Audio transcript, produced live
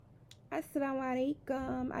Assalamu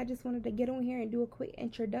alaikum. I just wanted to get on here and do a quick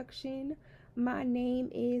introduction. My name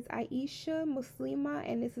is Aisha Muslima,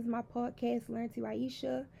 and this is my podcast, Learn to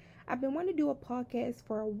Aisha. I've been wanting to do a podcast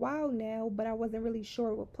for a while now, but I wasn't really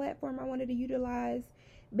sure what platform I wanted to utilize,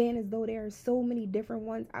 being as though there are so many different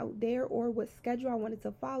ones out there, or what schedule I wanted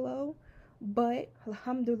to follow. But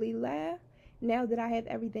alhamdulillah, now that I have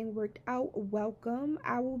everything worked out, welcome.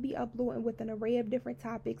 I will be uploading with an array of different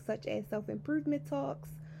topics such as self-improvement talks,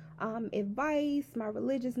 advice, my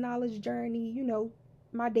religious knowledge journey,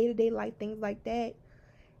 my day-to-day life, things like that.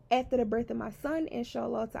 After the birth of my son,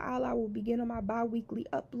 inshallah ta'ala, I will begin on my bi-weekly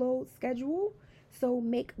upload schedule. So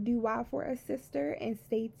make dua for a sister and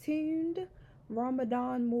stay tuned.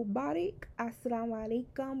 Ramadan Mubarak. Assalamu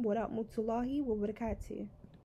alaikum wa rahmatullahi wa barakatuh.